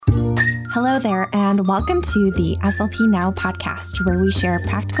Hello there, and welcome to the SLP Now podcast, where we share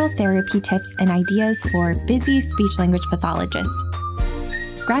practical therapy tips and ideas for busy speech-language pathologists.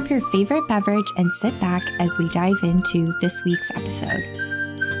 Grab your favorite beverage and sit back as we dive into this week's episode.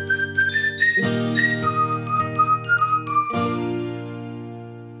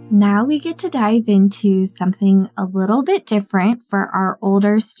 Now we get to dive into something a little bit different for our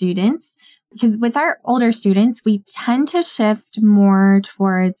older students. Because with our older students, we tend to shift more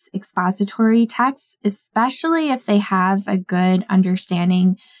towards expository texts, especially if they have a good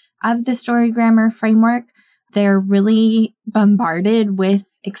understanding of the story grammar framework. They're really bombarded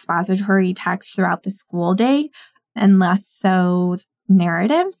with expository texts throughout the school day and less so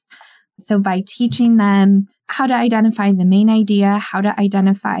narratives. So by teaching them how to identify the main idea, how to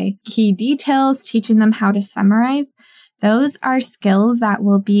identify key details, teaching them how to summarize, those are skills that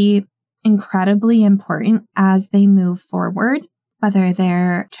will be incredibly important as they move forward, whether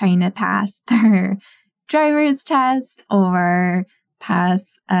they're trying to pass their driver's test or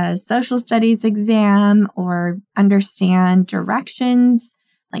pass a social studies exam or understand directions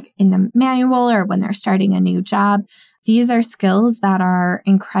like in a manual or when they're starting a new job. These are skills that are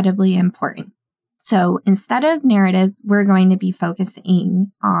incredibly important. So instead of narratives, we're going to be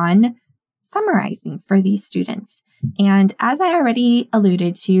focusing on summarizing for these students. And as I already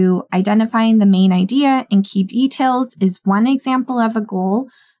alluded to, identifying the main idea and key details is one example of a goal.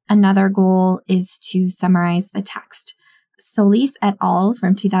 Another goal is to summarize the text. Solis et al.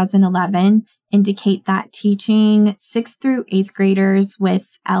 From 2011 indicate that teaching 6th through 8th graders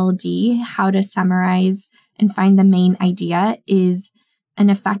with LD how to summarize and find the main idea is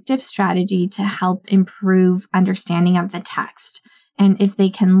an effective strategy to help improve understanding of the text. And if they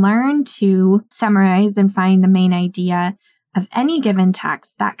can learn to summarize and find the main idea of any given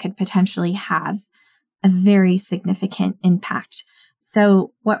text, that could potentially have a very significant impact.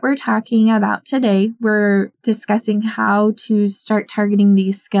 So what we're talking about today, we're discussing how to start targeting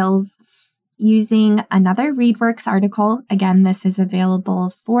these skills using another ReadWorks article. Again, this is available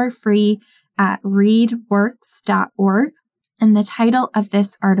for free at readworks.org. And the title of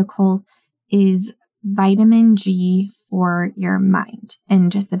this article is Vitamin G for Your Mind,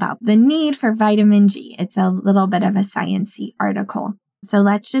 and just about the need for vitamin G. It's a little bit of a sciencey article. So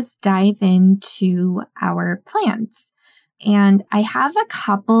let's just dive into our plans. And I have a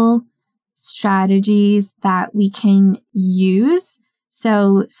couple strategies that we can use.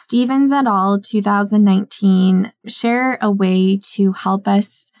 So Stevens et al. 2019 share a way to help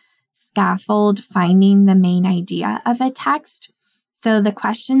us scaffold finding the main idea of a text. So the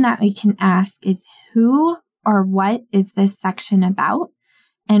question that we can ask is, who or what is this section about?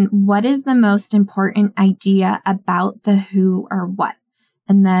 And what is the most important idea about the who or what?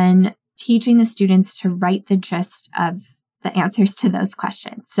 And then teaching the students to write the gist of the answers to those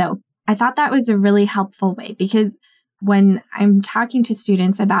questions. So I thought that was a really helpful way, because when I'm talking to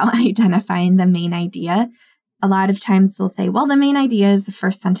students about identifying the main idea, a lot of times they'll say, well, the main idea is the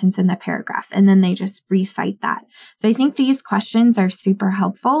first sentence in the paragraph, and then they just recite that. So I think these questions are super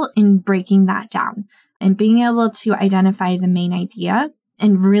helpful in breaking that down and being able to identify the main idea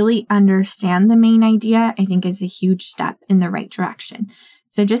and really understand the main idea, I think is a huge step in the right direction.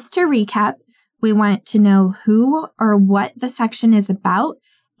 So just to recap, we want to know who or what the section is about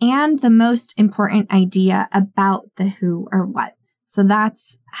and the most important idea about the who or what. So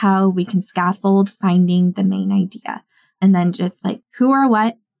that's how we can scaffold finding the main idea. And then just like who or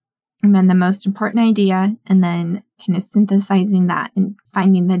what, and then the most important idea, and then kind of synthesizing that and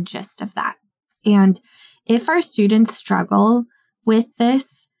finding the gist of that. And if our students struggle with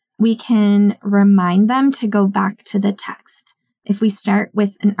this, we can remind them to go back to the text. If we start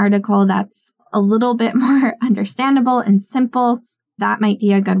with an article that's a little bit more understandable and simple, that might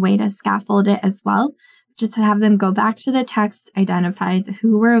be a good way to scaffold it as well. Just to have them go back to the text, identify the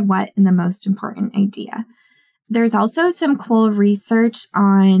who or what and the most important idea. There's also some cool research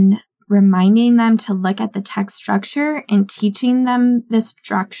on reminding them to look at the text structure and teaching them the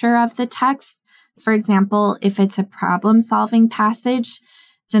structure of the text. For example, if it's a problem-solving passage,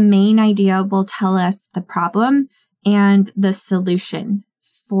 the main idea will tell us the problem and the solution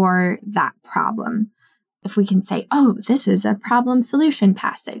for that problem. If we can say, oh, this is a problem solution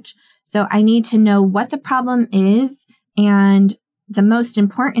passage. So I need to know what the problem is, and the most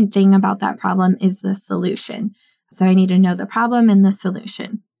important thing about that problem is the solution. So I need to know the problem and the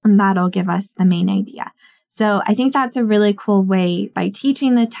solution, and that'll give us the main idea. So I think that's a really cool way. By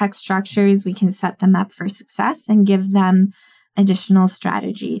teaching the text structures, we can set them up for success and give them additional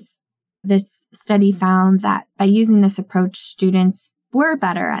strategies. This study found that by using this approach, students were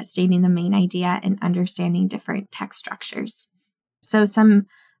better at stating the main idea and understanding different text structures. So some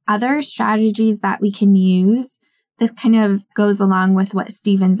other strategies that we can use, this kind of goes along with what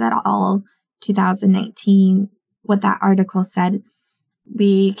Stevens et al. 2019, what that article said.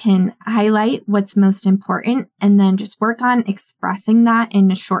 We can highlight what's most important and then just work on expressing that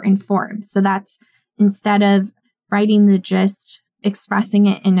in a shortened form. So that's instead of writing the gist, expressing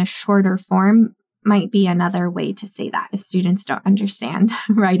it in a shorter form might be another way to say that if students don't understand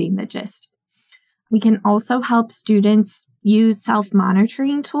writing the gist. We can also help students use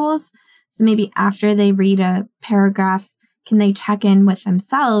self-monitoring tools. So maybe after they read a paragraph, can they check in with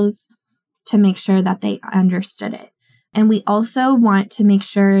themselves to make sure that they understood it? And we also want to make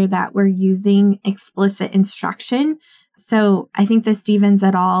sure that we're using explicit instruction. So I think the Stevens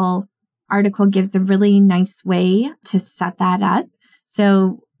et al. Article gives a really nice way to set that up.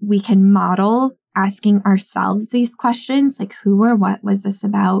 So we can model asking ourselves these questions, like who or what was this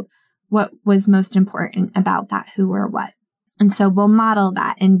about? What was most important about that who or what? And so we'll model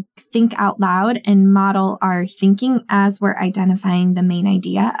that and think out loud and model our thinking as we're identifying the main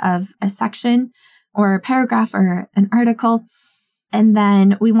idea of a section or a paragraph or an article. And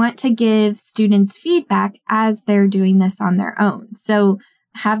then we want to give students feedback as they're doing this on their own. So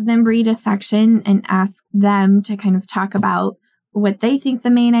have them read a section and ask them to kind of talk about what they think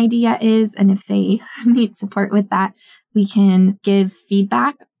the main idea is. And if they need support with that, we can give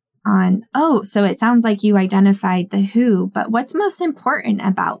feedback on, oh, so it sounds like you identified the who, but what's most important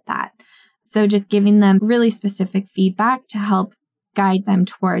about that? So just giving them really specific feedback to help guide them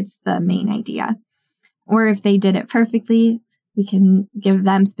towards the main idea. Or if they did it perfectly, we can give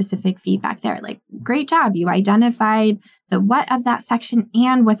them specific feedback there. Like, great job. You identified the what of that section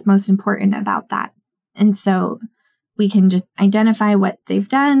and what's most important about that. And so we can just identify what they've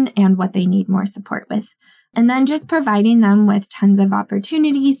done and what they need more support with. And then just providing them with tons of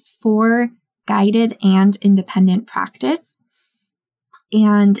opportunities for guided and independent practice.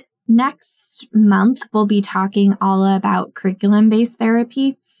 And next month, we'll be talking all about curriculum-based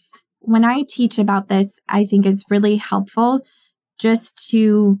therapy. When I teach about this, I think it's really helpful just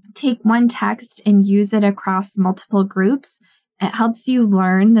to take one text and use it across multiple groups. It helps you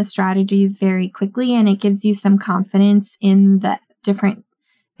learn the strategies very quickly, and it gives you some confidence in the different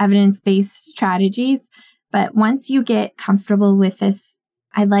evidence-based strategies. But once you get comfortable with this,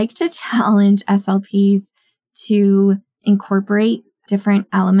 I like to challenge SLPs to incorporate different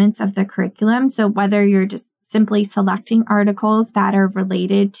elements of the curriculum. So whether you're just simply selecting articles that are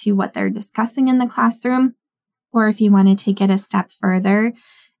related to what they're discussing in the classroom, or if you want to take it a step further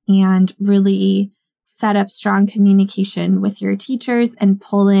and really set up strong communication with your teachers and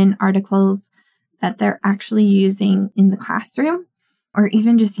pull in articles that they're actually using in the classroom, or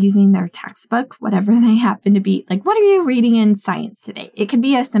even just using their textbook, whatever they happen to be. Like, what are you reading in science today? It could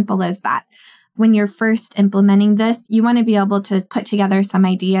be as simple as that. When you're first implementing this, you want to be able to put together some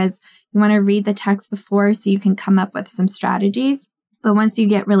ideas. You want to read the text before so you can come up with some strategies. But once you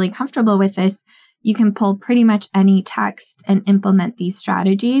get really comfortable with this, you can pull pretty much any text and implement these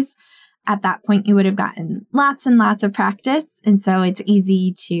strategies. At that point, you would have gotten lots and lots of practice. And so it's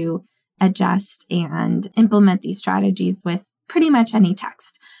easy to adjust and implement these strategies with pretty much any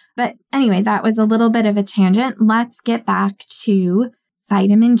text. But anyway, that was a little bit of a tangent. Let's get back to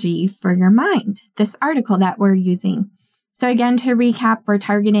Vitamin G for your mind, this article that we're using. So again, to recap, we're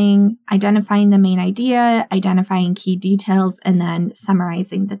targeting identifying the main idea, identifying key details, and then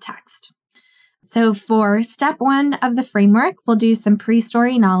summarizing the text. So for step 1 of the framework, we'll do some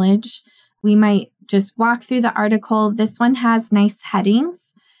pre-story knowledge. We might just walk through the article. This one has nice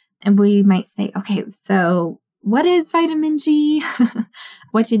headings, and we might say, okay, so what is vitamin G?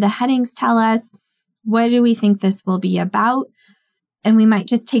 What do the headings tell us? What do we think this will be about? And we might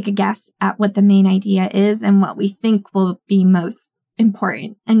just take a guess at what the main idea is and what we think will be most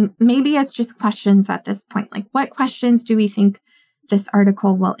important. And maybe it's just questions at this point. Like, what questions do we think this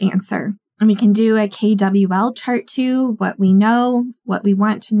article will answer? And we can do a KWL chart too, what we know, what we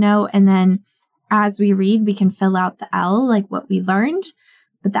want to know. And then as we read, we can fill out the L, like what we learned.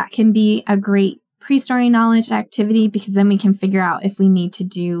 But that can be a great pre-story knowledge activity because then we can figure out if we need to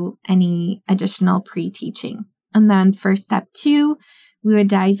do any additional pre-teaching. And then for step 2, we would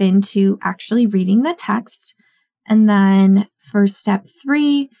dive into actually reading the text. And then for step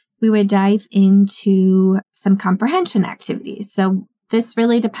 3, we would dive into some comprehension activities. So this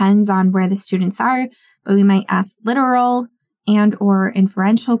really depends on where the students are, but we might ask literal and or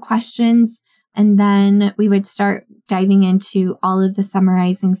inferential questions. And then we would start diving into all of the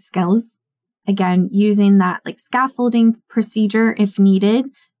summarizing skills. Again, using that like scaffolding procedure if needed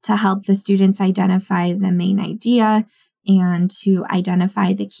to help the students identify the main idea and to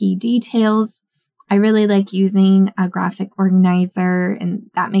identify the key details. I really like using a graphic organizer,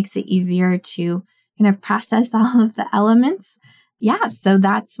 and that makes it easier to kind of process all of the elements. Yeah, so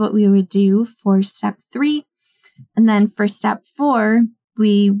that's what we would do for step 3. And then for step 4,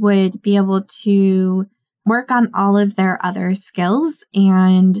 we would be able to work on all of their other skills.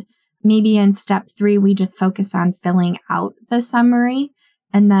 And maybe in step 3, we just focus on filling out the summary.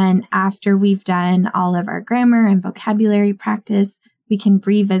 And then after we've done all of our grammar and vocabulary practice, we can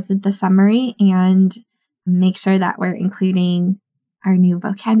revisit the summary and make sure that we're including our new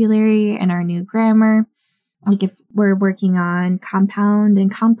vocabulary and our new grammar. Like if we're working on compound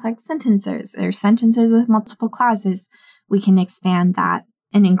and complex sentences or sentences with multiple clauses, we can expand that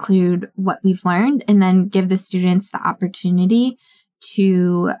and include what we've learned and then give the students the opportunity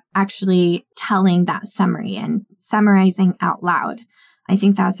to actually telling that summary and summarizing out loud. I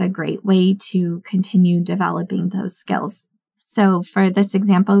think that's a great way to continue developing those skills. So for this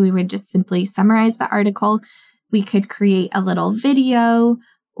example, we would just simply summarize the article. We could create a little video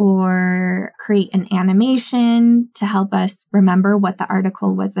or create an animation to help us remember what the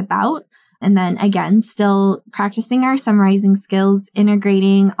article was about. And then again, still practicing our summarizing skills,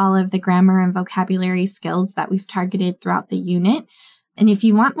 integrating all of the grammar and vocabulary skills that we've targeted throughout the unit. And if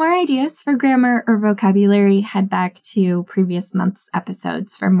you want more ideas for grammar or vocabulary, head back to previous month's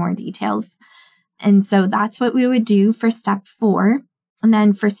episodes for more details. And so that's what we would do for step 4. And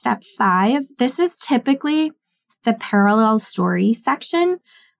then for step 5, this is typically the parallel story section,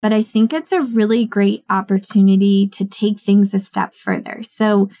 but I think it's a really great opportunity to take things a step further.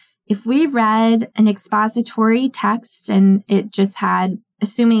 So if we read an expository text and it just had,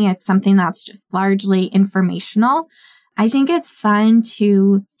 assuming it's something that's just largely informational, I think it's fun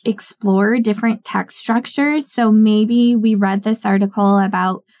to explore different text structures. So maybe we read this article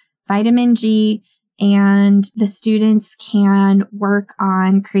about vitamin G, and the students can work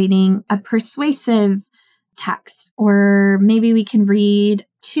on creating a persuasive text, or maybe we can read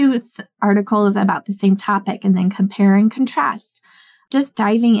 2 articles about the same topic and then compare and contrast. Just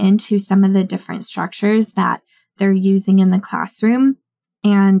diving into some of the different structures that they're using in the classroom.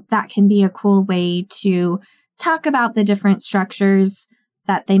 And that can be a cool way to talk about the different structures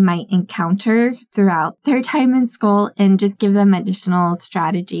that they might encounter throughout their time in school and just give them additional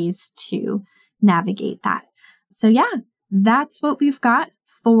strategies to navigate that. So yeah, that's what we've got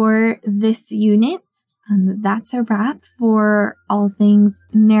for this unit. That's a wrap for all things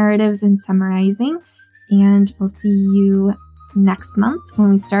narratives and summarizing. And we'll see you next month when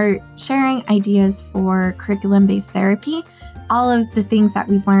we start sharing ideas for curriculum-based therapy, all of the things that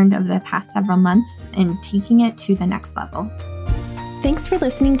we've learned over the past several months and taking it to the next level. Thanks for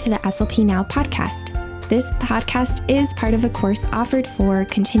listening to the SLP Now podcast. This podcast is part of a course offered for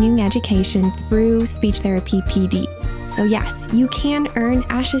continuing education through Speech Therapy PD. So yes, you can earn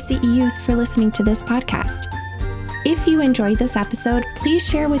ASHA CEUs for listening to this podcast. If you enjoyed this episode, please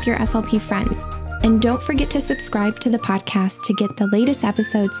share with your SLP friends. And don't forget to subscribe to the podcast to get the latest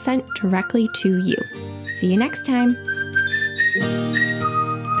episodes sent directly to you. See you next time.